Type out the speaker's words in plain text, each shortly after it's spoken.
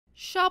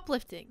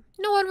shoplifting.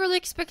 No one really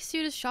expects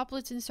you to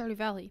shoplift in Stardew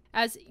Valley,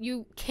 as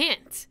you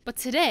can't. But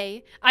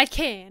today, I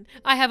can.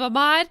 I have a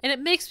mod, and it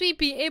makes me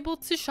be able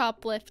to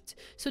shoplift.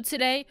 So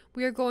today,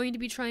 we are going to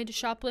be trying to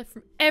shoplift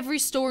from every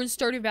store in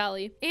Stardew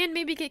Valley, and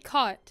maybe get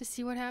caught to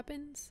see what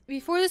happens.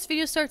 Before this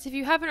video starts, if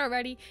you haven't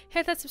already,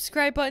 hit that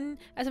subscribe button,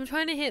 as I'm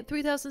trying to hit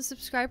 3,000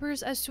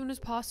 subscribers as soon as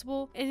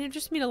possible, and it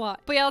just means a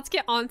lot. But yeah, let's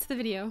get on to the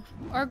video.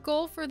 Our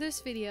goal for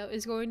this video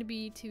is going to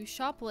be to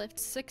shoplift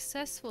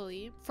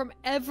successfully from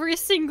every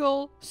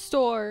single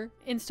store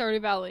in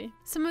Stardew Valley.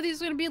 Some of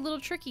these are going to be a little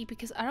tricky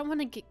because I don't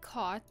want to get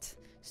caught,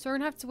 so we're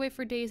going to have to wait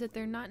for days that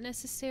they're not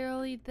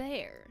necessarily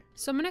there.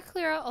 So I'm going to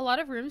clear out a lot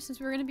of rooms since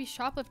we're going to be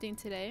shoplifting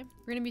today.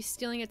 We're going to be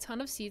stealing a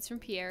ton of seeds from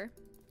Pierre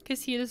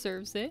because he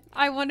deserves it.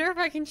 I wonder if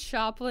I can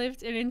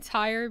shoplift an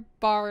entire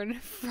barn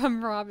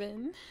from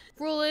Robin.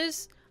 Rule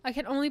is I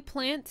can only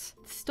plant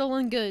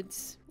stolen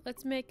goods.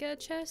 Let's make a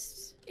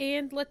chest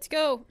and let's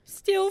go.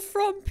 Steal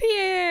from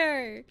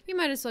Pierre. We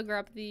might as well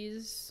grab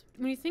these.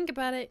 When you think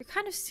about it, you're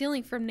kind of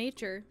stealing from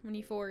nature when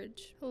you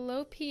forage.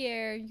 Hello,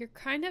 Pierre. You're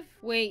kind of...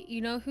 Wait, you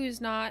know who's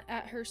not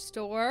at her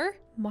store?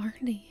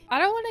 Marnie. I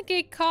don't want to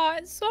get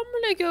caught, so I'm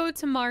going to go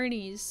to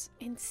Marnie's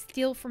and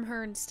steal from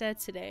her instead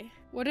today.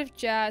 What if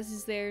Jazz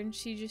is there and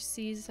she just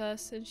sees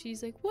us and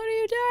she's like, what are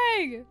you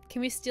doing?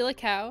 Can we steal a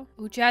cow?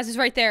 Oh, Jazz is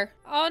right there.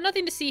 Oh,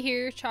 nothing to see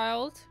here,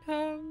 child.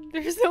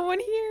 There's no one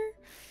here.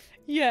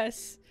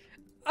 Yes.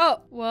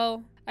 Oh,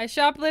 well, I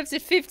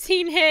shoplifted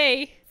 15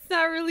 hay. It's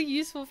not really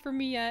useful for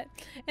me yet.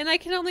 And I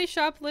can only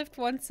shoplift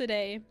once a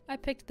day. I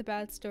picked the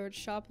bad store to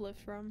shoplift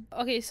from.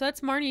 Okay, so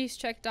that's Marnie's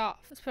checked off.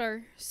 Let's put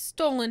our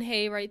stolen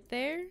hay right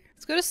there.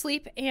 Let's go to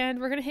sleep and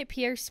we're gonna hit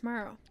Pierre's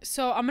tomorrow.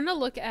 So I'm gonna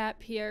look at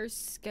Pierre's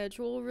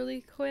schedule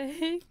really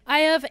quick. I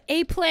have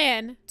a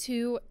plan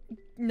to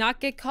not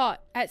get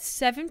caught. At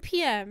 7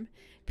 p.m.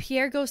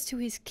 Pierre goes to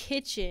his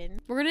kitchen.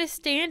 We're gonna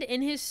stand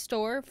in his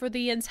store for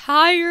the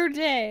entire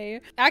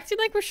day, acting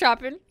like we're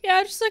shopping.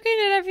 Yeah, just looking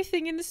at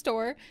everything in the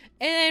store.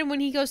 And then when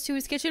he goes to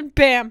his kitchen,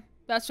 bam!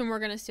 That's when we're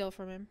gonna steal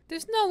from him.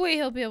 There's no way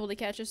he'll be able to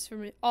catch us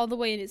from all the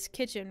way in his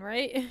kitchen,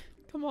 right?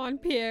 Come on,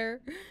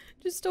 Pierre.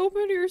 Just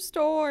open your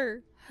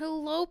store.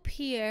 Hello,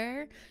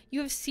 Pierre.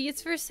 You have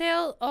seeds for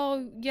sale?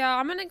 Oh, yeah,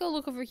 I'm gonna go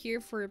look over here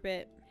for a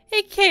bit.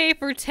 Okay,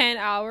 for 10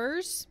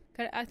 hours.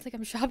 Gotta act like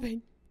I'm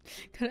shopping.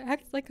 Gotta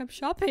act like I'm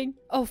shopping.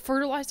 Oh,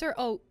 fertilizer?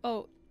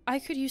 Oh, I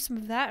could use some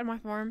of that in my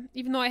farm,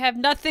 even though I have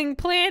nothing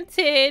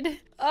planted.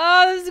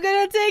 Oh, this is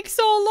gonna take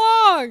so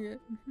long.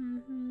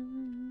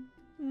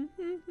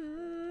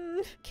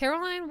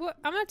 Caroline, what?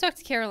 I'm gonna talk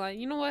to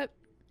Caroline. You know what?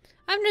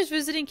 I'm just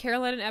visiting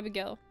Caroline and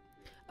Abigail.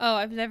 Oh,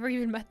 I've never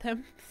even met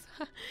them.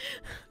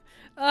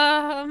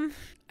 I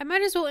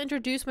might as well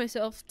introduce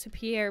myself to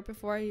Pierre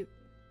before I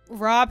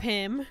rob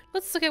him.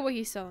 Let's look at what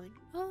he's selling.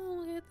 Oh,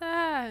 look at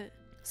that.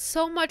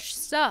 So much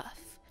stuff.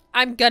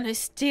 I'm gonna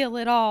steal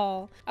it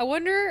all. I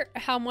wonder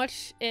how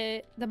much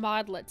the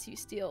mod lets you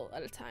steal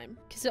at a time,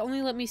 because it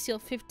only let me steal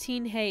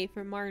 15 hay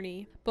from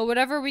Marnie. But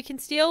whatever we can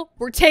steal,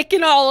 we're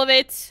taking all of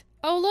it.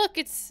 Oh look,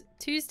 it's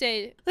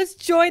Tuesday. Let's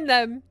join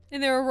them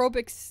in their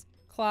aerobics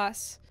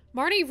class.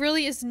 Marnie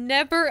really is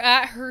never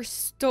at her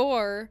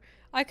store.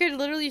 I could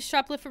literally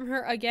shoplift from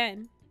her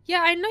again.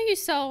 Yeah, I know you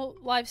sell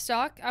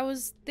livestock. I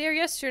was there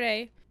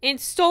yesterday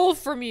and stole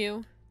from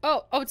you.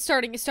 Oh, it's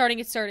starting.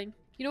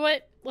 You know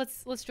what?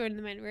 Let's join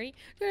the men. Ready?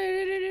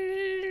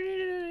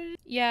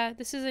 Yeah,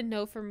 this is a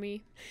no for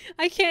me.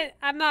 I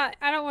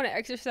don't want to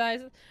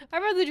exercise. I'd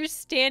rather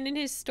just stand in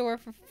his store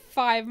for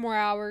 5 more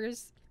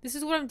hours. This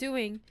is what I'm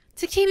doing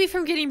to keep me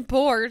from getting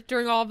bored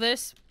during all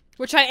this,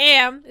 which I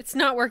am. It's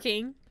not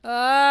working.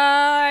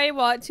 I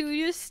want to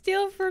just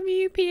steal from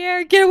you,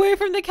 Pierre. Get away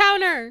from the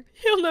counter.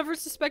 He'll never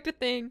suspect a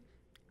thing.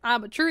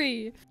 I'm a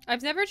tree.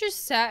 I've never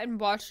just sat and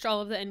watched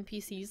all of the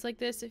NPCs like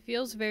this. It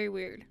feels very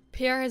weird.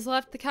 Pierre has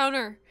left the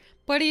counter,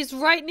 but he's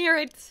right near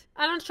it.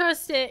 I don't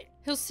trust it.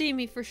 He'll see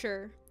me for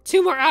sure.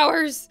 2 more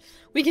hours.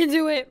 We can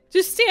do it.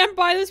 Just stand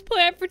by this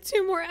plant for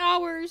 2 more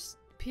hours.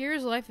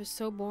 Pierre's life is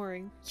so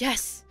boring.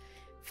 Yes.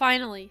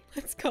 Finally.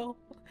 Let's go.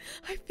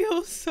 I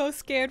feel so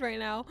scared right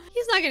now.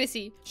 He's not gonna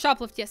see.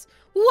 Shoplift, yes.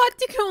 What?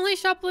 You can only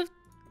shoplift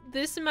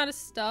this amount of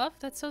stuff?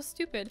 That's so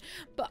stupid.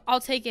 But I'll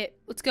take it.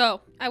 Let's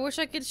go. I wish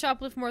I could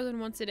shoplift more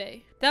than once a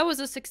day. That was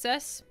a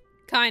success.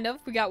 Kind of.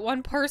 We got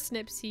 1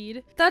 parsnip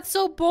seed. That's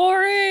so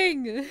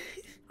boring.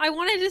 I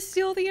wanted to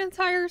steal the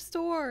entire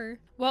store.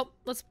 Well,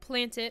 let's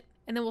plant it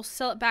and then we'll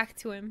sell it back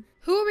to him.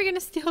 Who are we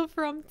gonna steal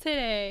from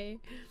today?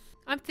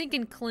 I'm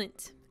thinking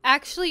Clint.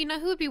 Actually, you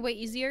know who would be way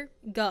easier?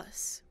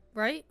 Gus.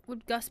 Right?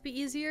 Would Gus be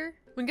easier?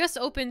 When Gus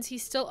opens,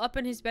 he's still up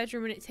in his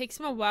bedroom and it takes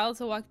him a while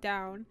to walk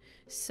down.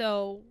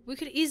 So we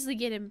could easily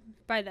get him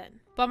by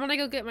then. But I'm gonna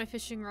go get my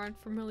fishing rod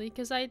from Melia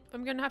because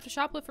I'm gonna have to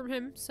shoplift from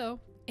him. So,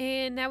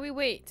 and now we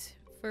wait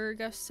for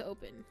Gus to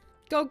open.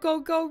 Go, go,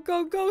 go,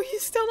 go, go.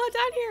 He's still not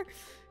down here.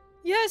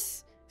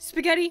 Yes.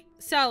 Spaghetti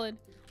salad.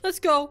 Let's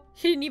go.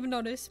 He didn't even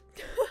notice.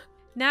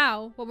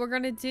 Now, what we're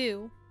gonna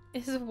do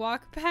is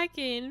walk back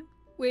in,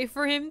 wait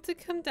for him to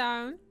come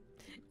down,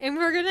 and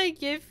we're gonna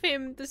give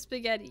him the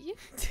spaghetti.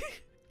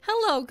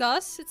 Hello,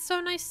 Gus. It's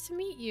so nice to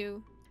meet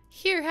you.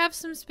 Here, have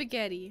some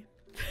spaghetti.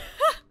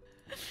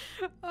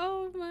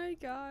 Oh my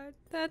god.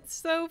 That's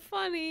so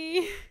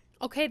funny.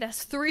 Okay,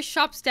 that's 3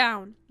 shops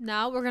down.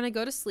 Now we're gonna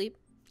go to sleep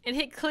and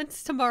hit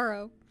Clint's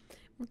tomorrow.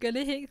 We're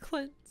gonna hit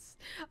Clint's.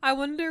 I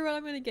wonder what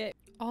I'm gonna get.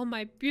 All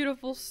my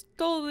beautiful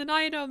stolen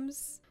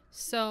items.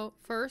 So,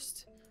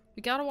 first,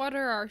 we gotta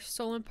water our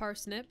stolen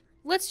parsnip.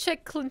 Let's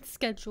check Clint's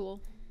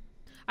schedule.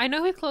 I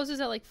know he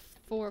closes at like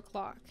 4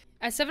 o'clock.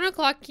 At 7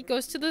 o'clock, he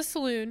goes to the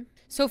saloon.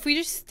 So if we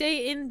just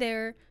stay in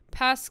there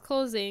past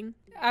closing,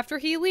 after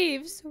he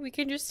leaves, we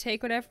can just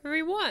take whatever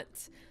we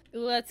want.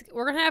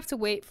 We're gonna have to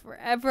wait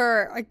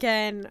forever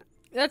again.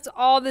 That's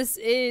all this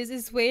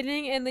is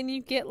waiting, and then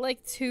you get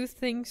like 2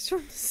 things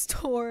from the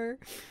store.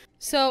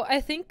 So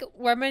I think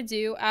what I'm gonna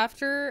do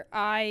after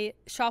I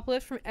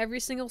shoplift from every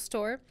single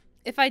store,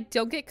 if I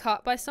don't get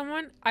caught by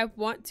someone, I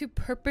want to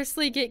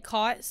purposely get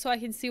caught so I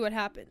can see what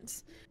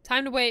happens.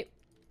 Time to wait.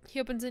 He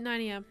opens at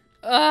 9 a.m.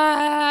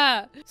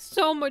 Ah,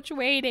 so much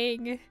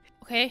waiting.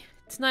 Okay,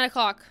 it's 9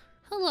 o'clock.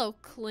 Hello,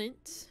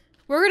 Clint.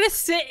 We're gonna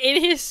sit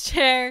in his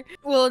chair.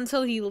 Well,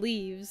 until he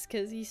leaves,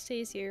 because he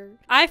stays here.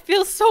 I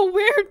feel so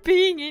weird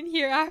being in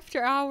here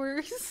after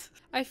hours.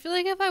 I feel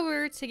like if I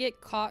were to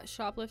get caught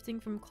shoplifting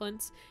from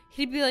Clint's,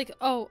 he'd be like,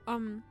 oh,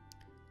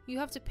 you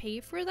have to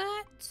pay for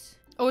that?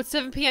 Oh, it's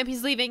 7 p.m.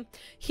 He's leaving.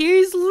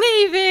 He's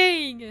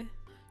leaving!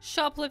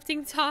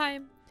 Shoplifting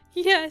time.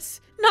 Yes,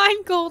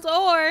 9 gold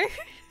ore.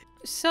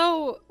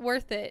 So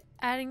worth it.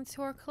 Adding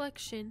to our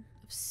collection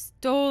of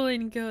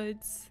stolen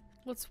goods.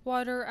 Let's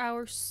water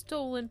our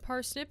stolen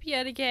parsnip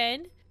yet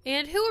again.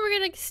 And who are we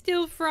gonna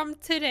steal from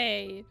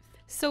today?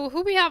 So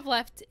who we have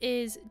left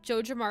is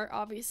Jojo Mart,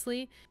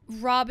 obviously,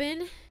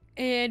 Robin,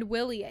 and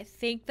Willie. I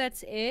think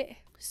that's it.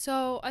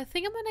 So I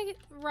think I'm gonna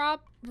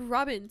rob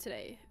Robin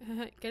today.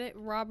 Get it?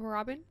 Rob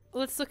Robin?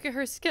 Let's look at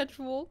her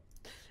schedule.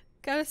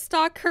 Gotta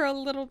stalk her a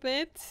little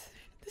bit.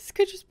 This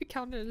could just be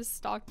counted as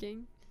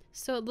stalking.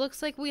 So it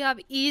looks like we have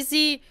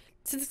easy.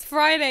 Since it's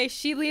Friday,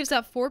 she leaves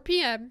at 4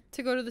 p.m.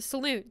 to go to the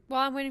saloon.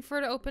 While I'm waiting for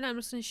her to open, I'm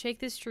just gonna shake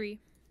this tree.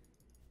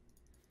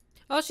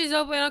 Oh, she's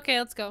open. Okay,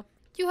 let's go.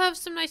 You have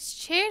some nice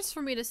chairs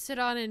for me to sit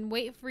on and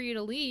wait for you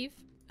to leave.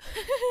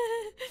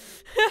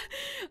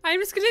 I'm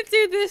just gonna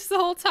do this the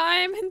whole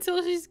time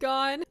until she's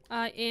gone.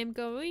 I am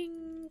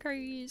going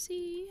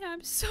crazy.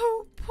 I'm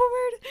so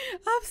bored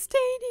of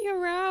standing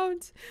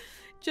around.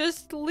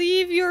 Just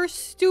leave your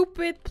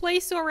stupid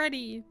place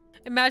already.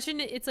 Imagine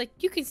it's like,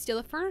 you can steal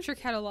a furniture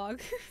catalog.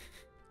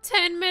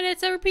 10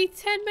 minutes, I repeat,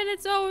 10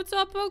 minutes. Oh, it's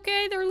up.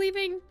 Okay, they're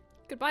leaving.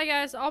 Goodbye,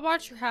 guys. I'll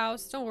watch your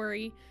house. Don't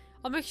worry.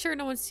 I'll make sure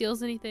no one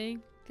steals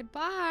anything.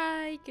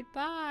 Goodbye,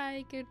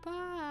 goodbye,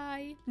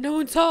 goodbye. No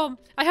one's home.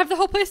 I have the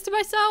whole place to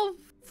myself.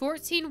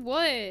 14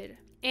 wood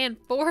and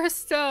 4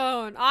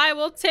 stone. I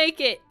will take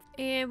it.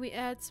 And we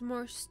add some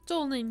more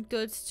stolen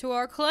goods to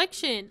our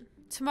collection.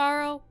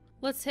 Tomorrow,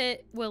 let's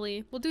hit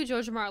Willie. We'll do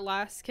Jojo Mart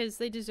last because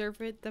they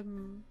deserve it the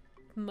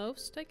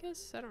most, I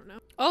guess. I don't know.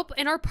 Oh,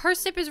 and our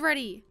parsnip is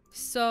ready.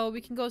 So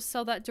we can go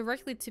sell that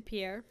directly to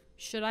Pierre.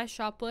 Should I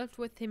shoplift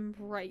with him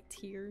right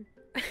here?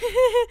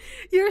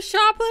 You're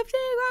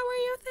shoplifting? What were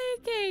you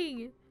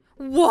thinking?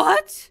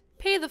 What?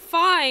 Pay the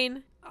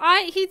fine?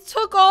 He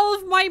took all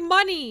of my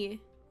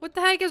money. What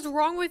the heck is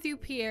wrong with you,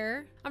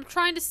 Pierre? I'm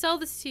trying to sell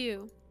this to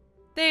you.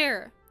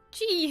 There.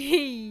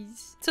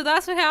 Jeez. So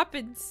that's what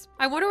happens.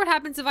 I wonder what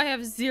happens if I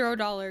have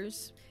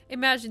 $0.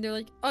 Imagine they're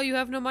like, oh, you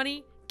have no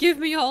money? Give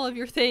me all of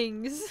your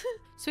things.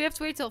 So we have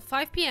to wait till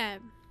 5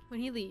 p.m.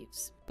 when he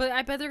leaves. But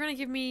I bet they're gonna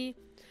give me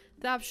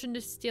the option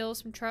to steal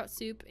some trout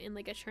soup and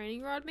like a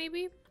training rod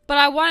maybe. But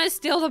I want to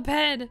steal the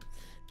bed.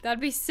 That'd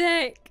be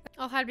sick.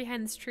 I'll hide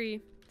behind this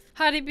tree.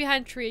 Hiding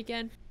behind tree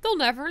again. They'll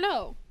never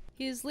know.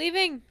 He's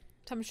leaving.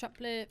 Time to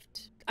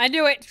shoplift. I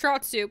knew it.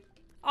 Trout soup.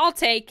 I'll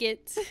take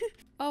it.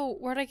 Oh,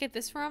 where'd I get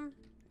this from?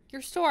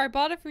 Your store. I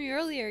bought it from you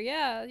earlier.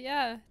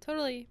 Yeah,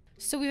 totally.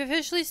 So we've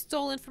officially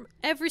stolen from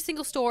every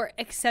single store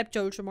except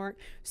Jojo Mart.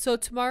 So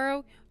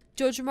tomorrow,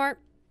 Jojo Mart,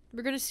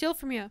 we're gonna steal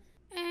from you.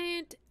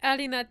 And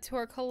adding that to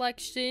our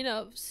collection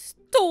of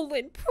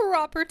stolen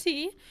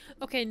property.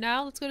 Okay,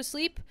 now let's go to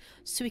sleep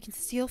so we can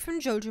steal from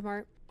Jojo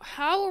Mart.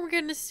 How are we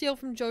gonna steal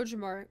from Jojo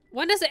Mart?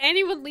 When does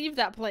anyone leave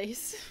that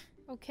place?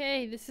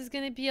 Okay, this is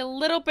gonna be a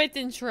little bit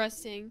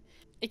interesting.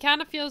 It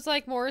kind of feels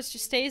like Morris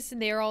just stays in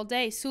there all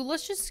day. So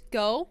let's just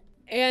go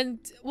and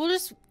we'll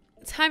just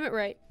time it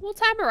right. We'll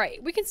time it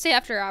right. We can stay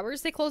after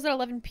hours. They close at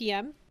 11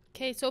 p.m.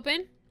 Okay, it's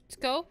open. Let's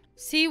go.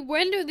 See,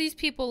 when do these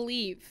people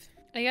leave?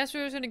 I guess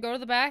we're just gonna go to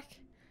the back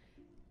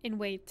and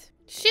wait.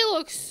 She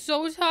looks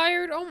so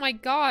tired. Oh my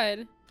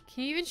god.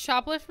 Can you even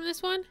shoplift from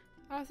this one?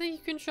 I don't think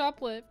you can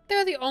shoplift.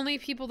 They're the only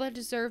people that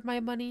deserve my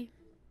money.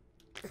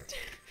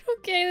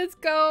 Okay, let's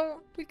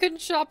go. We couldn't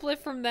shoplift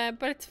from them,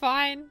 but it's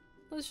fine.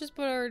 Let's just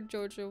put our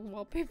Jojo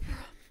wallpaper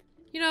on.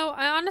 You know,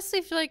 I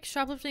honestly feel like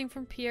shoplifting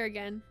from Pierre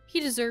again. He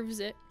deserves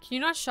it. Can you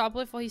not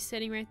shoplift while he's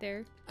sitting right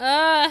there?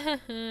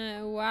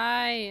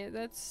 Why?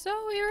 That's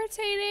so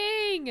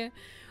irritating.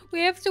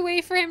 We have to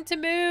wait for him to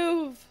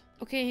move.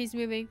 Okay, he's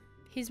moving.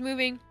 He's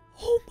moving.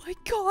 Oh my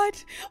god,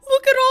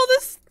 look at all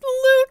this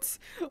loot.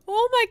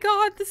 Oh my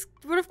god, this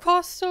would have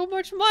cost so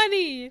much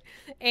money.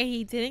 And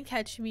he didn't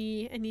catch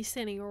me, and he's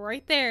standing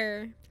right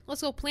there.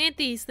 Let's go plant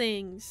these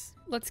things.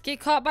 Let's get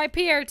caught by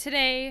Pierre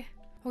today.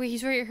 Okay,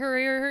 he's right here.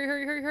 Hurry, hurry,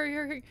 hurry, hurry, hurry,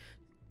 hurry.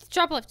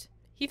 Shoplift.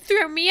 He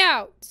threw me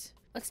out.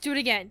 Let's do it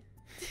again.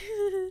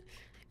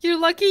 You're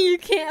lucky you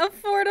can't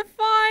afford a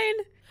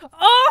fine.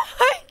 Oh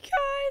my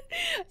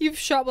god. You've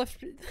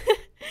shoplifted.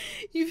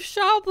 You've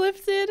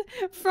shoplifted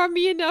from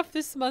me enough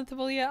this month,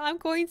 Melia. I'm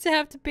going to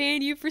have to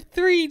ban you for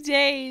 3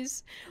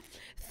 days.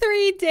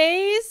 3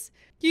 days?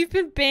 You've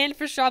been banned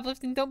for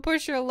shoplifting. Don't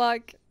push your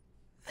luck.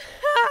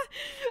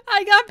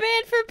 I got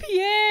banned for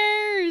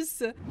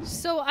Pierre's.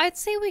 So I'd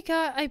say we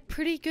got a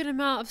pretty good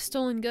amount of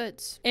stolen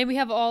goods. And we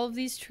have all of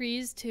these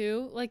trees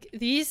too. Like,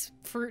 these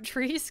fruit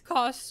trees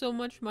cost so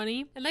much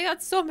money. And I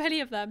got so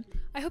many of them.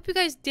 I hope you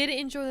guys did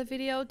enjoy the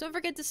video. Don't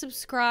forget to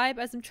subscribe,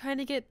 as I'm trying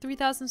to get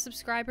 3,000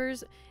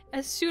 subscribers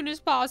as soon as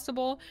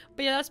possible.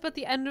 But yeah, that's about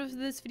the end of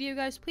this video,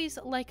 guys. Please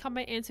like,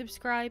 comment, and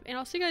subscribe. And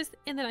I'll see you guys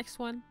in the next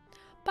one.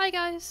 Bye,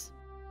 guys.